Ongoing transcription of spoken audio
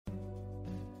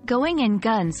Going in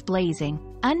guns blazing.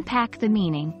 Unpack the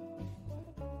meaning.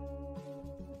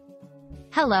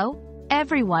 Hello,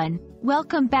 everyone.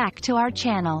 Welcome back to our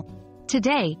channel.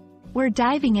 Today, we're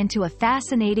diving into a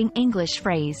fascinating English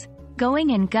phrase, going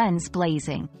in guns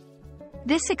blazing.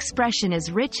 This expression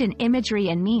is rich in imagery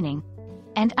and meaning,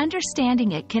 and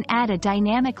understanding it can add a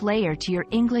dynamic layer to your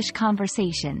English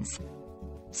conversations.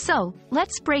 So,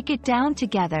 let's break it down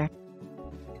together.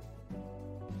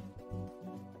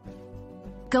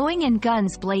 Going in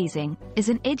guns blazing is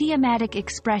an idiomatic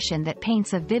expression that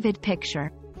paints a vivid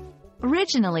picture.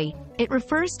 Originally, it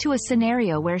refers to a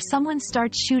scenario where someone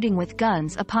starts shooting with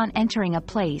guns upon entering a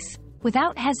place,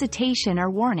 without hesitation or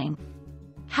warning.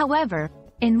 However,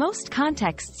 in most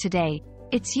contexts today,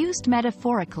 it's used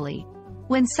metaphorically.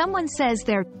 When someone says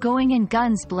they're going in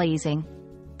guns blazing,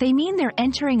 they mean they're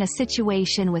entering a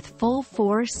situation with full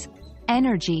force,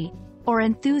 energy, or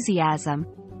enthusiasm,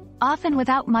 often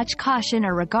without much caution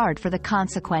or regard for the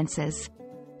consequences.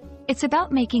 It's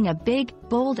about making a big,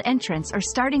 bold entrance or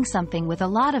starting something with a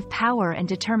lot of power and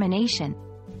determination.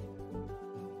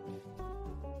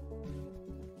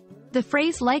 The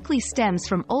phrase likely stems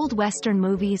from old Western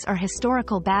movies or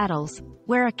historical battles,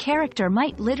 where a character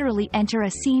might literally enter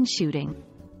a scene shooting.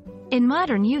 In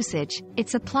modern usage,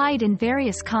 it's applied in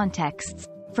various contexts,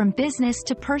 from business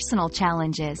to personal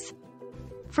challenges.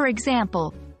 For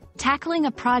example, tackling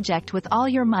a project with all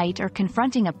your might or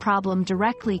confronting a problem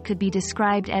directly could be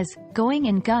described as going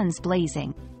in guns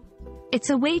blazing.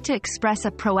 It's a way to express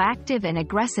a proactive and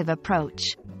aggressive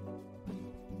approach.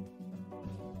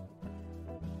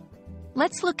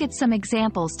 Let's look at some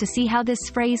examples to see how this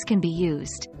phrase can be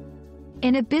used.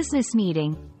 In a business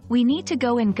meeting, we need to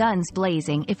go in guns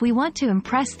blazing if we want to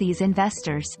impress these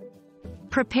investors.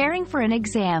 Preparing for an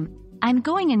exam, I'm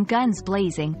going in guns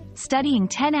blazing, studying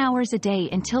 10 hours a day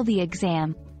until the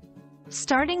exam.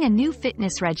 Starting a new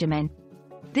fitness regimen.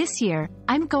 This year,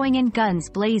 I'm going in guns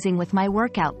blazing with my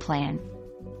workout plan.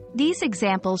 These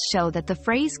examples show that the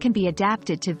phrase can be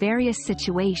adapted to various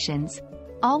situations,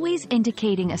 always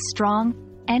indicating a strong,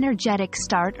 energetic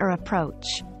start or approach.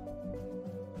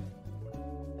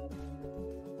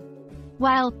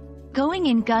 While going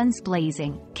in guns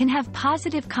blazing can have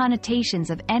positive connotations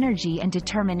of energy and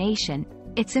determination,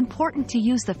 it's important to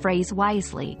use the phrase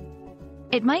wisely.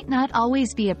 It might not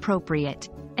always be appropriate,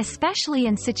 especially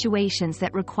in situations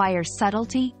that require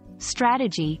subtlety,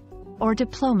 strategy, or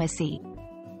diplomacy.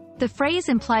 The phrase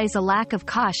implies a lack of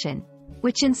caution,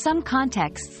 which in some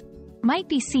contexts might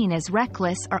be seen as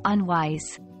reckless or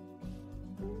unwise.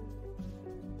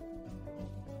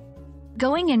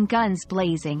 Going in guns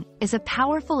blazing is a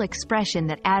powerful expression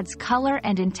that adds color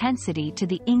and intensity to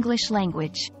the English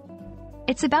language.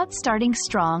 It's about starting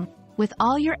strong, with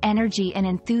all your energy and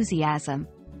enthusiasm.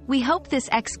 We hope this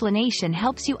explanation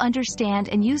helps you understand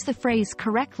and use the phrase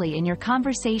correctly in your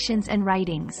conversations and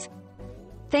writings.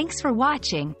 Thanks for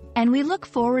watching, and we look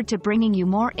forward to bringing you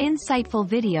more insightful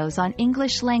videos on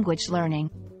English language learning.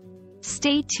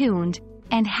 Stay tuned,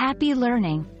 and happy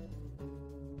learning!